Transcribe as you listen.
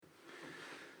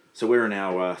So we're in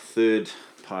our third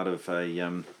part of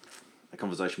a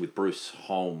conversation with Bruce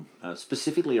Hulme,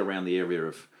 specifically around the area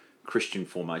of Christian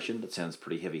formation. That sounds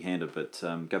pretty heavy-handed, but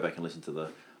go back and listen to the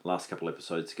last couple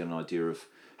episodes to get an idea of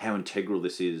how integral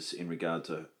this is in regard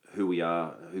to who we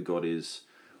are, who God is,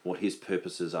 what His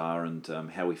purposes are, and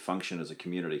how we function as a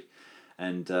community.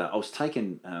 And I was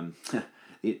taken,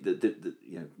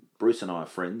 Bruce and I are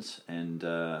friends, and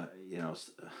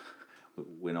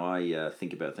when I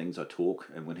think about things, I talk,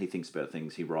 and when he thinks about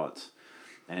things, he writes.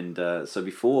 And so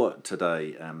before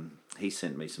today, he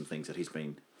sent me some things that he's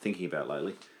been thinking about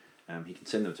lately. He can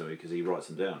send them to me because he writes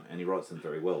them down, and he writes them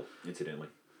very well, incidentally.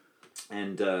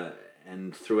 And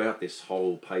throughout this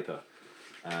whole paper,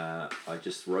 I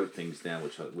just wrote things down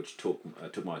which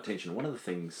took my attention. One of the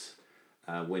things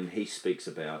when he speaks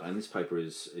about, and this paper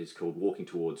is called Walking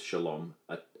Towards Shalom,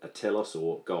 a telos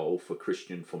or goal for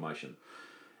Christian formation.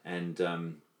 And,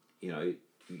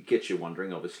 it gets you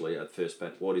wondering, obviously, at first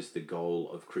bat, what is the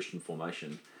goal of Christian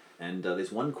formation? And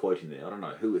there's one quote in there, I don't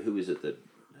know, who is it that...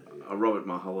 Robert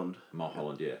Mulholland.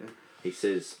 Mulholland, yeah. He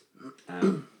says,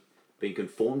 being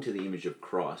conformed to the image of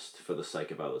Christ for the sake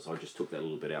of others. I just took that a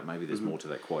little bit out. Maybe there's more to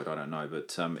that quote, I don't know.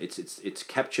 But it's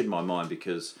captured my mind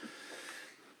because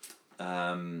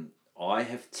I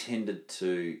have tended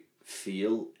to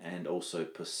feel and also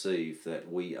perceive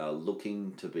that we are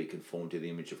looking to be conformed to the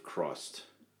image of Christ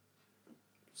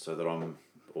so that I'm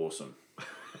awesome.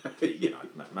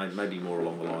 Maybe more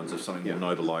along the lines of something more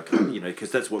noble, like,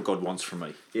 because that's what God wants from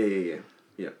me.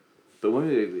 Yeah. But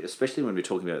especially when we're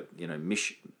talking about,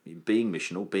 being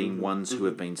missional, being ones who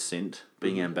have been sent,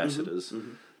 being ambassadors,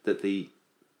 that the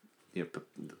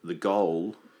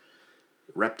goal,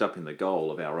 wrapped up in the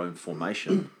goal of our own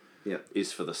formation,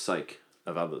 is for the sake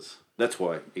of others. That's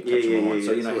why it catches my mind.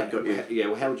 So,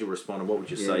 how would you respond and what would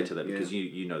you say to that? Because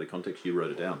you know the context, you wrote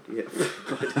it down. Yeah,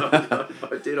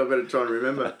 I did. I've got to try and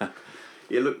remember.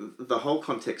 Yeah, look, the whole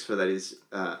context for that is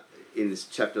in this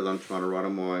chapter that I'm trying to write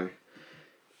on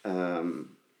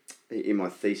in my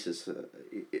thesis.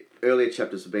 Earlier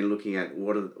chapters have been looking at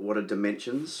what are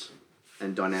dimensions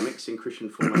and dynamics in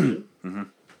Christian formation.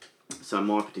 So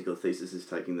my particular thesis is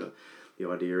taking the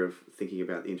idea of thinking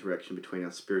about the interaction between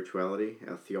our spirituality,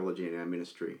 our theology, and our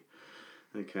ministry.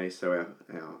 Okay, so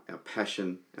our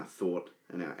passion, our thought,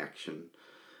 and our action,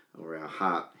 or our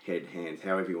heart, head, hands,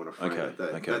 however you want to frame it.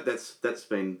 That's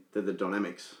been the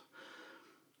dynamics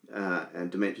and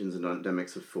dimensions and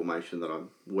dynamics of formation that I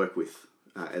work with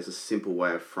as a simple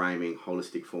way of framing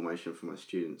holistic formation for my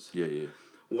students. Yeah.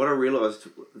 What I realised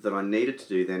that I needed to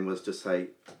do then was to say,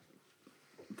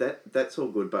 that's all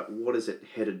good, but what is it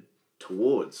headed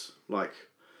towards? Like,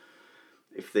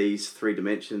 if these three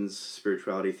dimensions,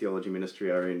 spirituality, theology, ministry,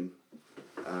 are in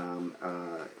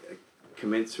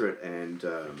commensurate and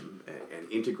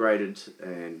integrated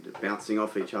and bouncing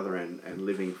off each other and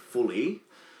living fully,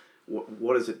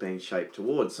 what is it being shaped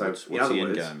towards? So, what's the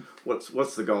end game?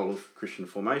 What's the goal of Christian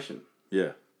formation?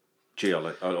 Yeah. Gee, I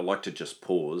like to just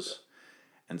pause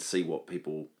and see what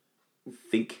people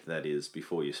think that is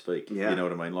before you speak. Yeah. You know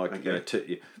what I mean? Like,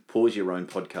 pause your own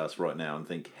podcast right now and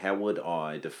think, how would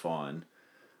I define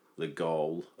the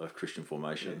goal of Christian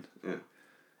formation? Yeah.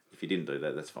 If you didn't do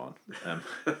that, that's fine.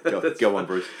 Go on,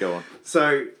 Bruce. Go on.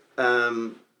 So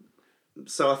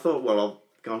I thought, well, I'll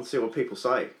go and see what people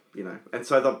say, And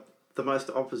so the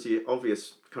most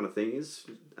obvious kind of thing is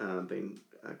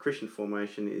Christian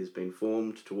formation is being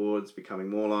formed towards becoming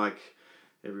more like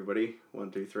everybody. 1,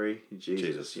 2, 3.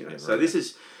 Jesus. So this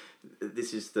is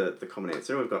the common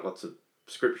answer. We've got lots of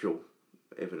scriptural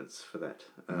evidence for that.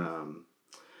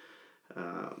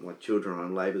 My children are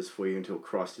on labours for you until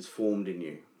Christ is formed in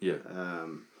you. Yeah.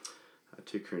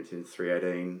 2 Corinthians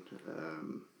 3:18.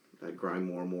 Growing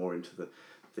more and more into the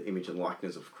image and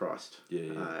likeness of Christ.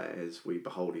 As we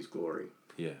behold His glory.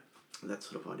 Yeah. That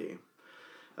sort of idea.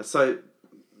 So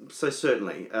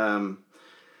certainly.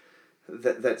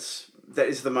 That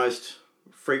is the most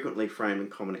frequently framed and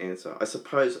common answer. I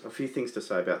suppose a few things to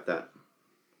say about that.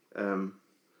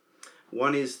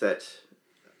 One is that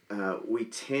we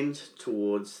tend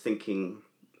towards thinking,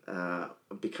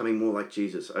 becoming more like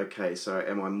Jesus. Okay, so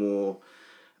am I more,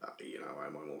 am I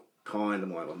more kind?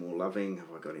 Am I more loving?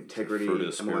 Have I got integrity? Fruit of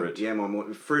the Spirit. Am I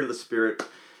more fruit of the Spirit?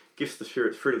 Gifts of the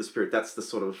Spirit, fruit of the Spirit. That's the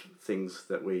sort of things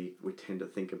that we tend to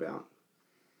think about.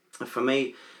 For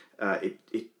me,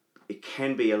 it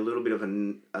can be a little bit of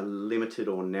a limited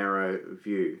or narrow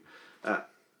view.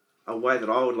 A way that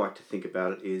I would like to think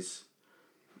about it is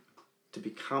to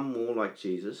become more like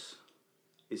Jesus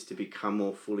is to become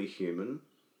more fully human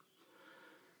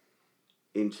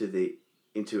into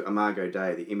Imago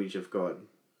Dei, the image of God.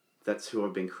 That's who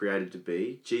I've been created to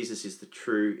be. Jesus is the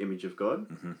true image of God,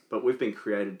 but we've been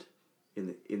created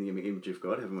in the image of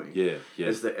God, haven't we? Yeah, yeah.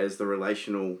 As the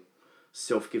relational,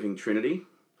 self-giving Trinity.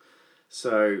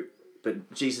 So,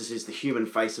 but Jesus is the human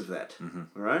face of that.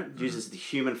 All right, Jesus is the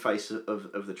human face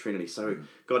of the Trinity. So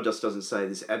God just doesn't say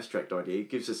this abstract idea. He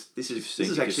gives us this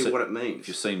is actually what it means. If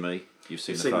you've seen me, you've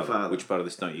seen the Father. Which part of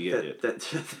this don't you get yet?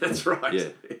 That's right. Yeah.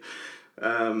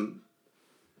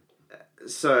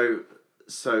 So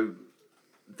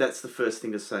that's the first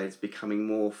thing to say. It's becoming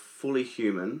more fully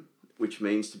human, which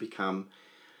means to become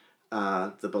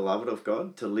the beloved of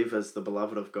God, to live as the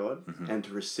beloved of God, and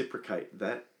to reciprocate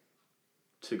that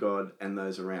to God and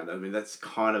those around. I mean, that's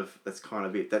kind of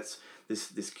it. That's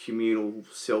this communal,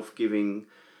 self-giving,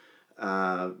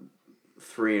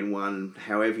 3-in-1.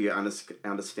 However you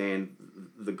understand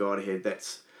the Godhead,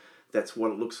 that's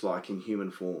what it looks like in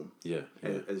human form. Yeah.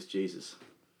 As Jesus.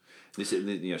 This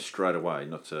is, straight away.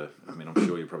 Not to. I mean, I'm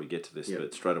sure you'll probably get to this,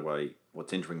 but straight away,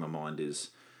 what's entering my mind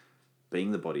is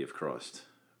being the body of Christ,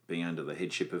 being under the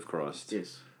headship of Christ.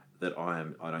 Yes. That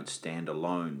I don't stand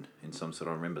alone in some sort.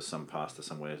 I remember some pastor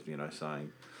somewhere,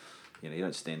 saying, you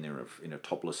don't stand there in a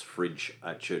topless fridge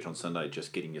at church on Sunday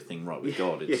just getting your thing right with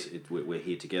God. We're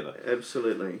here together.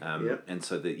 Absolutely. And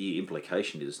so the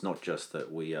implication is not just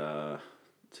that we are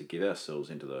to give ourselves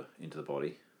into the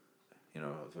body.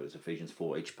 It's Ephesians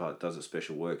 4. Each part does a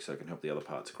special work so it can help the other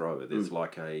parts grow. There's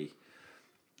like a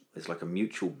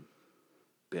mutual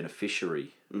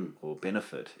beneficiary or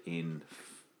benefit in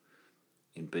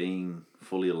being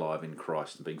fully alive in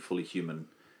Christ and being fully human,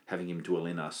 having Him dwell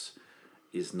in us,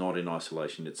 is not in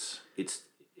isolation. It is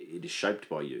shaped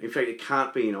by you. In fact, it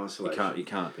can't be in isolation. You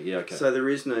can't be. Yeah, okay. So there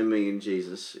is no me in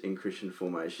Jesus in Christian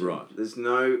formation. Right.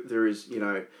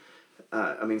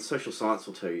 Social science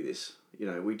will tell you this.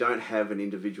 We don't have an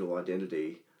individual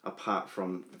identity apart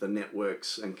from the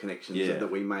networks and connections that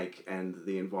we make and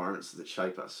the environments that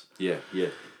shape us. Yeah, yeah.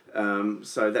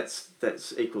 So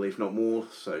that's equally, if not more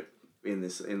so, in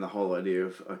the whole idea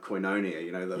of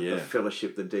koinonia, the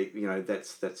fellowship, the deep,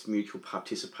 that's mutual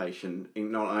participation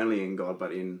in not only in God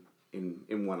but in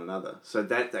one another. So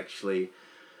that actually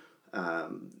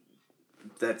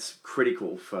that's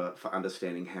critical for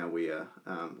understanding how we are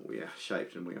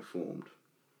shaped and we are formed.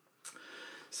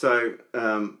 So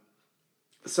when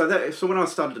I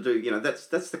started to do,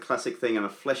 that's the classic thing, and I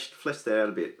fleshed that out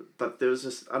a bit. But there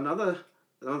was another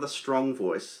strong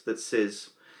voice that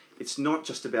says, it's not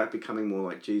just about becoming more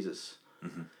like Jesus.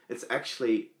 It's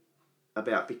actually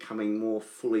about becoming more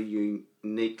fully,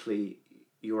 uniquely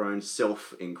your own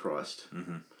self in Christ.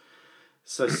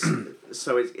 So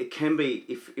it can be,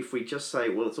 if we just say,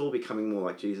 well, it's all becoming more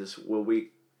like Jesus, well,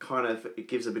 it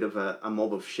gives a bit of a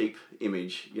mob of sheep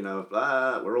image,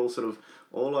 we're all sort of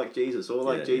all like Jesus,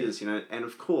 Jesus, and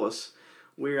of course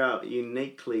we are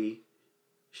uniquely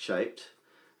shaped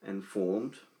and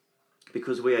formed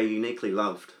because we are uniquely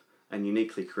loved and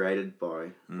uniquely created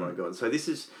by God. So this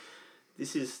is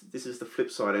the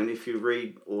flip side. And if you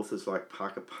read authors like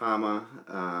Parker Palmer,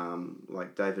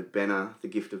 like David Benner, The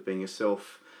Gift of Being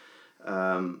Yourself,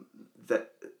 that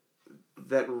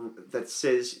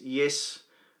says, yes,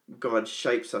 God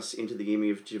shapes us into the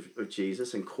image of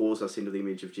Jesus and calls us into the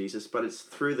image of Jesus, but it's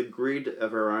through the grid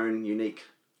of our own unique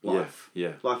life,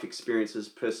 life experiences,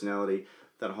 personality,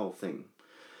 that whole thing.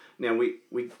 Now, we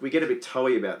get a bit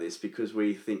toey about this because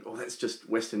we think, that's just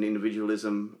Western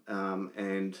individualism,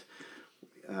 and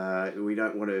we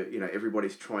don't want to,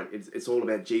 everybody's trying, it's all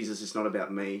about Jesus, it's not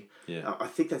about me. I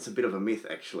think that's a bit of a myth,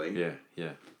 actually.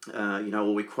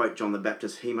 We quote John the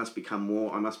Baptist, he must become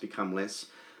more, I must become less.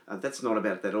 That's not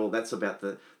about that at all. That's about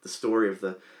the story of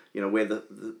where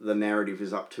the narrative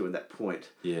is up to at that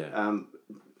point.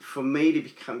 For me to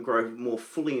grow more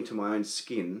fully into my own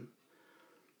skin,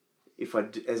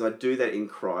 as I do that in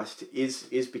Christ,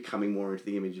 is becoming more into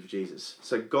the image of Jesus.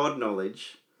 So God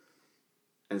knowledge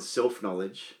and self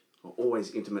knowledge are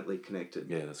always intimately connected.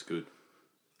 Yeah, that's good.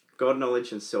 God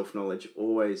knowledge and self knowledge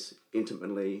always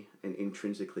intimately and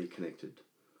intrinsically connected.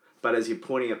 But as you're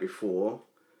pointing out before,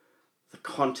 the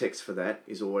context for that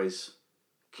is always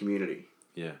community.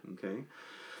 Yeah. Okay.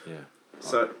 Yeah.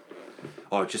 So,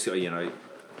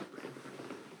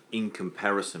 in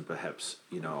comparison, perhaps,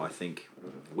 I think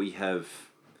we have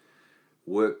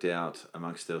worked out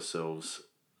amongst ourselves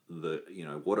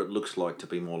what it looks like to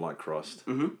be more like Christ.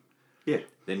 Yeah.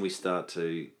 Then we start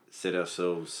to set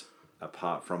ourselves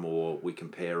apart from, or we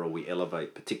compare, or we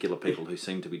elevate particular people who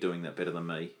seem to be doing that better than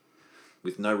me,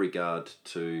 with no regard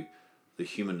to the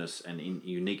humanness and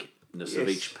uniqueness of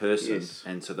each person.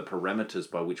 And so the parameters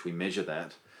by which we measure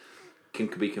that can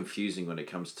be confusing when it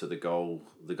comes to the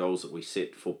goals that we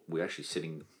set for. We're actually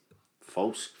setting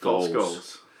false False goals.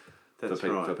 goals. That's for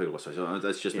people, right. For people, so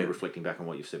that's just me Yeah. reflecting back on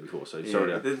what you've said before. So Yeah.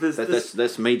 sorry,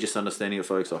 that's me just understanding it,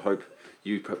 folks. I hope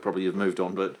you probably have moved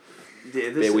on, but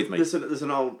bear with me. There's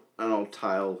an old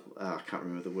tale. I can't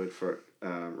remember the word for it.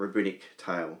 Rabbinic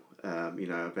tale.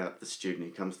 About the student.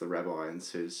 He comes to the rabbi and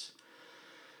says,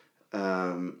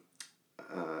 it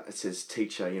says,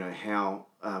 "Teacher, how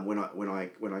when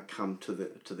I come to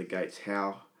the gates,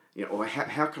 how or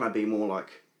how can I be more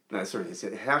like?" No, sorry. He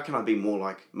said, "How can I be more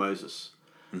like Moses?"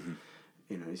 Mm-hmm.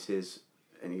 He says,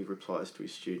 and he replies to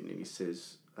his student, and he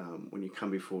says, "When you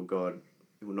come before God,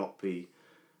 He will not be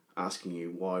asking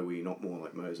you why were you not more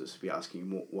like Moses. He'll be asking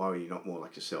you why were you not more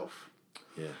like yourself."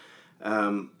 Yeah.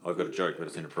 I've got a joke, but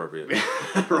it's inappropriate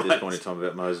at right. this point in time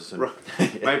about Moses. And,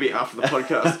 right. Maybe after the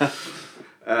podcast.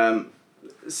 I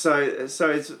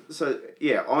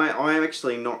am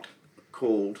actually not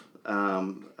called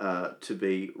to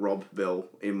be Rob Bell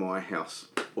in my house,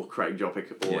 or Craig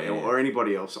Jopic, or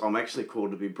anybody else. I'm actually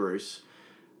called to be Bruce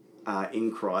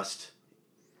in Christ,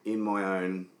 in my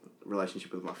own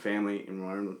relationship with my family, in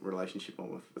my own relationship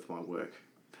with my work.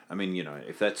 I mean,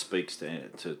 if that speaks to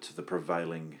the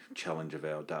prevailing challenge of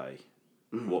our day,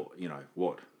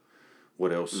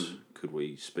 what else could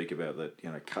we speak about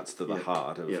that cuts to the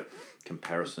heart of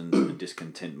comparisons and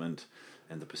discontentment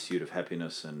and the pursuit of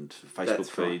happiness and Facebook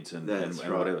feeds and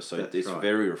whatever. So it's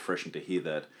very refreshing to hear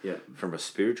that from a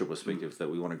spiritual perspective, that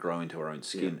we want to grow into our own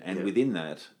skin. And within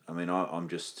that, I mean, I'm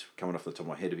just coming off the top of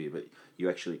my head of you, but you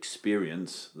actually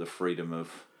experience the freedom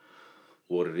of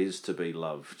what it is to be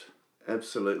loved.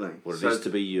 Absolutely. What it is to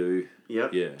be you.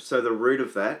 Yep. Yeah. So the root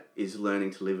of that is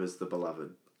learning to live as the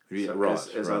beloved. Yeah,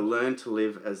 so as I learn to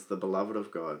live as the beloved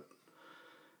of God,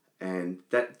 and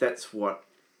that's what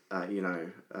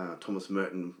Thomas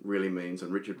Merton really means,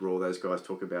 and Richard Raw, those guys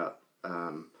talk about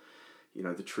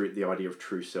the idea of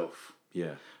true self.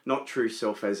 Yeah. Not true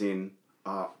self as in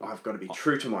I've got to be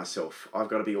true to myself. I've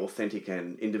got to be authentic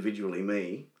and individually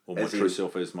me. Or my true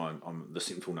self is the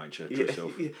sinful nature. True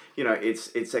self.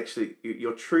 It's actually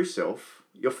your true self.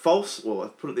 Your false, well,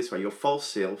 put it this way: your false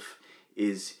self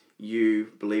is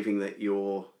you believing that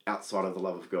you're outside of the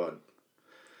love of God.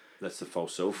 That's the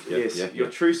false self. Yes, your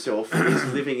true self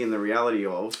is living in the reality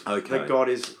of that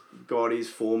God is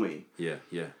for me. Yeah,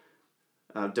 yeah.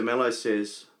 De Mello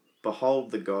says,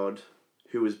 "Behold the God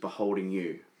who is beholding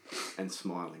you and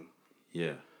smiling."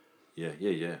 Yeah, yeah,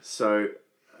 yeah, yeah. So,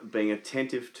 being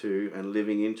attentive to and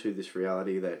living into this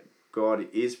reality that God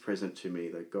is present to me,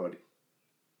 that God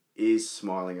is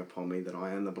smiling upon me, that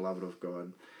I am the beloved of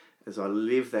God, as I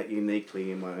live that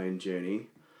uniquely in my own journey,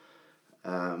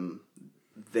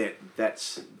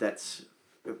 that's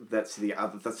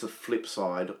the flip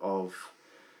side of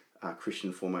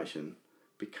Christian formation,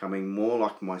 becoming more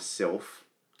like myself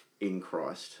in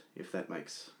Christ, if that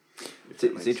makes. It's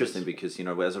interesting because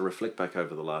as I reflect back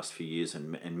over the last few years,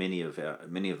 and many of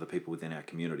the people within our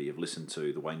community have listened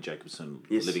to the Wayne Jacobson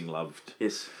Living Loved.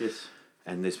 Yes, yes.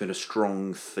 And there's been a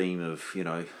strong theme of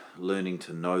learning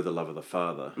to know the love of the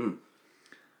Father. Mm.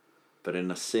 But in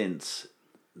a sense,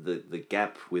 the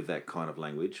gap with that kind of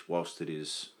language, whilst it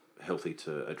is healthy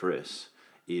to address,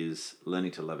 is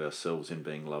learning to love ourselves in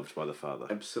being loved by the Father.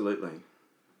 Absolutely.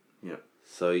 Yeah.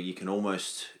 So you can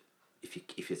almost,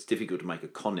 if it's difficult to make a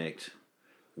connect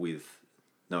with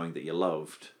knowing that you're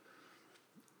loved,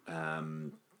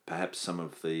 perhaps some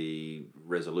of the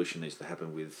resolution needs to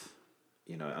happen with,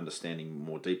 understanding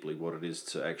more deeply what it is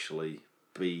to actually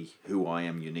be who I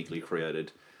am uniquely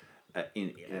created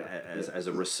as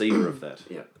a receiver of that.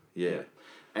 Yeah. Yeah.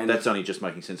 And that's only just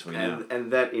making sense for me now.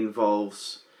 And that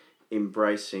involves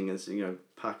embracing, as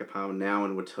Parker Palmer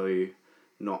Nowen would tell you,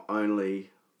 not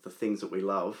only the things that we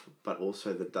love, but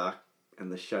also the dark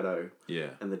and the shadow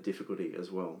and the difficulty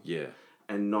as well. Yeah.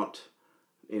 And not,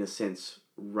 in a sense,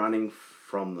 running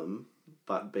from them,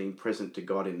 but being present to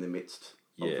God in the midst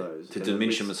of those. To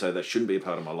diminish them and say that shouldn't be a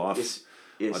part of my life. Yes,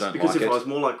 yes. I don't because if I was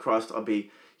more like Christ, I'd be,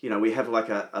 we have like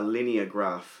a linear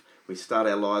graph. We start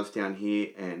our lives down here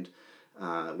and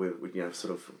we're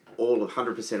sort of all of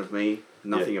 100% of me,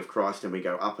 nothing of Christ, and we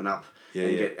go up and up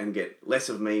and get less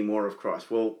of me, more of Christ.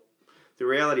 Well, the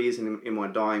reality is in my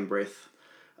dying breath,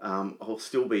 I'll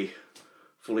still be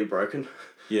fully broken.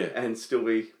 Yeah. And still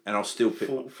be... And I'll still...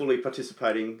 fully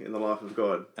participating in the life of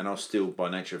God. And I'll still, by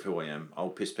nature of who I am, I'll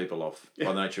piss people off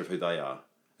by the nature of who they are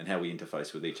and how we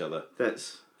interface with each other.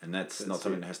 That's not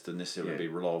something that has to necessarily be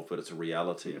resolved, but it's a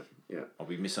reality. Yeah. Yeah. I'll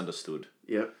be misunderstood.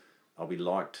 Yeah. I'll be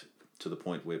liked to the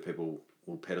point where people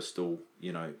will pedestal,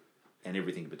 and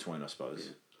everything in between, I suppose.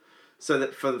 Yeah. So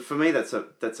that for me, that's a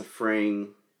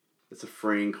freeing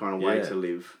kind of way to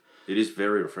live. It is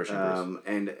very refreshing.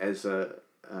 And as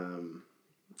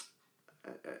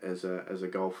as a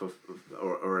goal for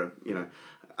or a, you know,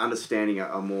 understanding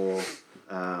a more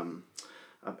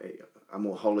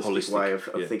holistic way of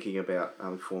thinking about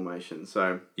formation.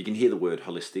 So you can hear the word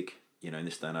holistic, you know, in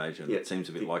this day and age, and it seems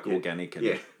a bit like organic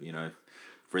and you know,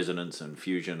 resonance and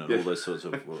fusion and all those sorts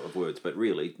of words. But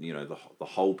really, you know, the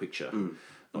whole picture,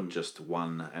 not just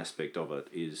one aspect of it,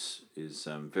 is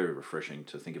very refreshing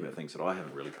to think about things that I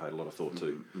haven't really paid a lot of thought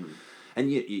to. And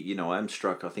you know, I'm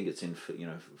struck. I think it's in, you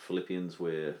know, Philippians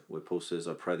where Paul says,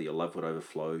 "I pray that your love would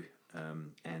overflow,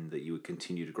 and that you would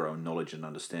continue to grow in knowledge and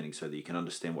understanding, so that you can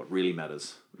understand what really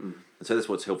matters." And so that's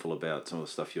what's helpful about some of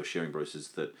the stuff you're sharing, Bruce, is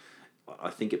that I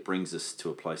think it brings us to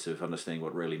a place of understanding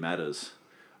what really matters,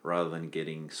 rather than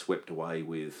getting swept away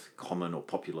with common or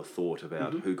popular thought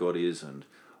about who God is and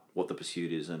what the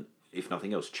pursuit is, and if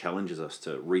nothing else, challenges us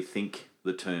to rethink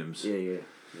the terms.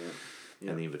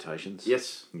 And the invitations.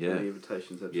 Yes. Yeah. The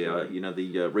invitations. Absolutely. Yeah. You know,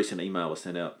 the recent email I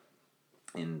sent out,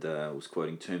 and was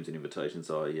quoting terms and invitations.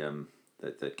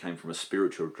 That came from a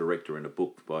spiritual director in a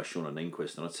book by Shauna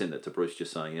Nequist, and I sent that to Bruce,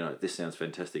 just saying, you know, this sounds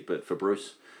fantastic, but for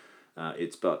Bruce,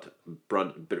 it's but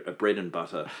bread and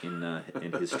butter in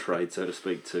his trade, so to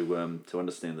speak, to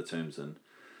understand the terms and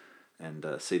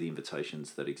see the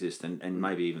invitations that exist, and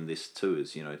maybe even this too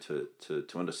is, you know, to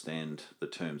understand the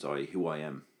terms, i.e. who I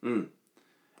am.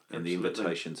 And the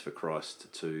invitations for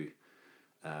Christ to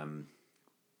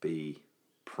be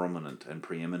prominent and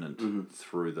preeminent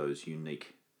through those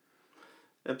unique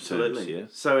terms, yeah.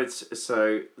 So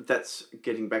that's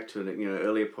getting back to an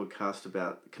earlier podcast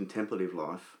about contemplative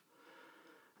life.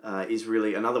 Is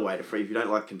really another way to free. If you don't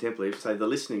like contemplative, say the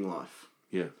listening life.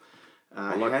 Yeah.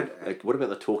 I like what about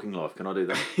the talking life? Can I do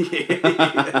that?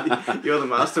 Yeah, you're the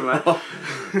master, mate.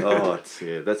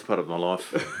 That's part of my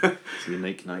life. It's a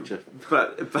unique nature.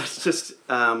 But just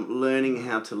learning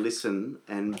how to listen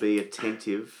and be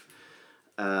attentive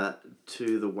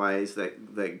to the ways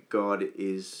that God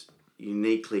is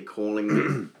uniquely calling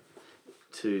me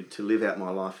to live out my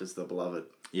life as the beloved.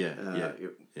 You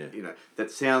know, that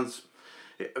sounds,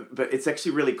 but it's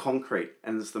actually really concrete,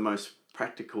 and it's the most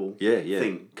practical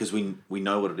thing. Because we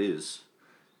know what it is,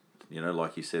 you know,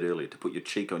 like you said earlier, to put your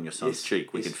cheek on your son's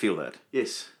cheek. We can feel that.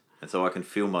 Yes. And so I can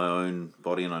feel my own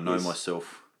body, and I know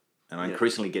myself, and I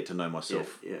increasingly get to know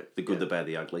myself. The good, the bad,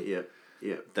 the ugly.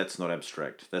 That's not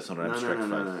abstract. That's not an abstract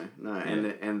faith. No.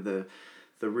 And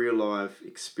the real life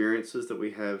experiences that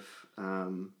we have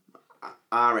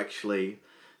are actually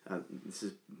this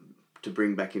is to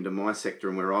bring back into my sector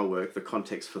and where I work, the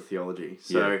context for theology.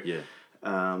 So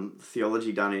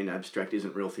theology done in abstract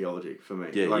isn't real theology for me.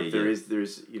 There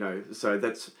is, you know, so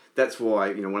that's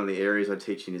why, you know, one of the areas I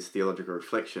teach in is theological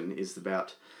reflection, is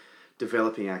about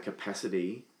developing our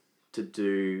capacity to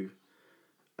do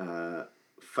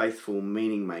faithful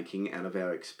meaning making out of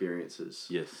our experiences.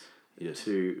 Yes.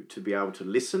 To be able to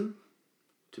listen,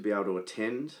 to be able to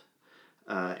attend,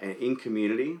 and in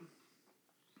community,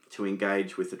 to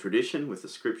engage with the tradition, with the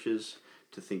scriptures,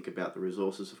 to think about the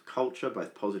resources of culture,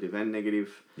 both positive and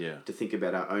negative, to think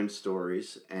about our own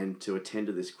stories, and to attend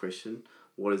to this question: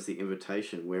 what is the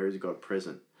invitation? Where is God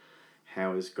present?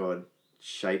 How is God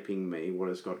shaping me? What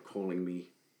is God calling me,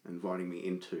 inviting me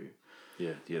into?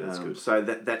 Yeah, that's good. So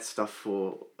that stuff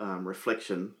for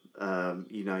reflection,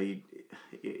 you know,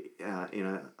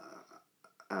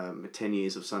 10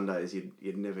 years of Sundays,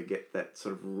 you'd never get that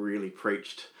sort of really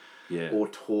preached or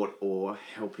taught or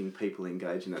helping people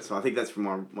engage in that. So I think that's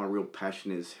my real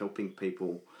passion, is helping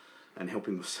people and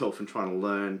helping myself and trying to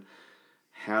learn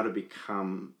how to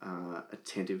become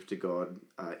attentive to God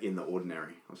in the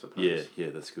ordinary, I suppose.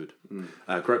 Yeah, that's good.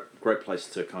 Great place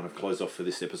to kind of close off for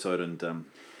this episode, and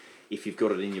if you've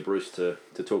got it in you, Bruce, to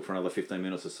talk for another 15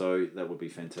 minutes or so, that would be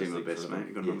fantastic. Do my best, mate.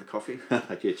 You got another coffee?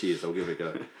 Yeah, cheers. I'll give it a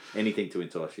go. Anything to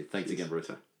entice you. Thanks again,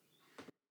 Bruce.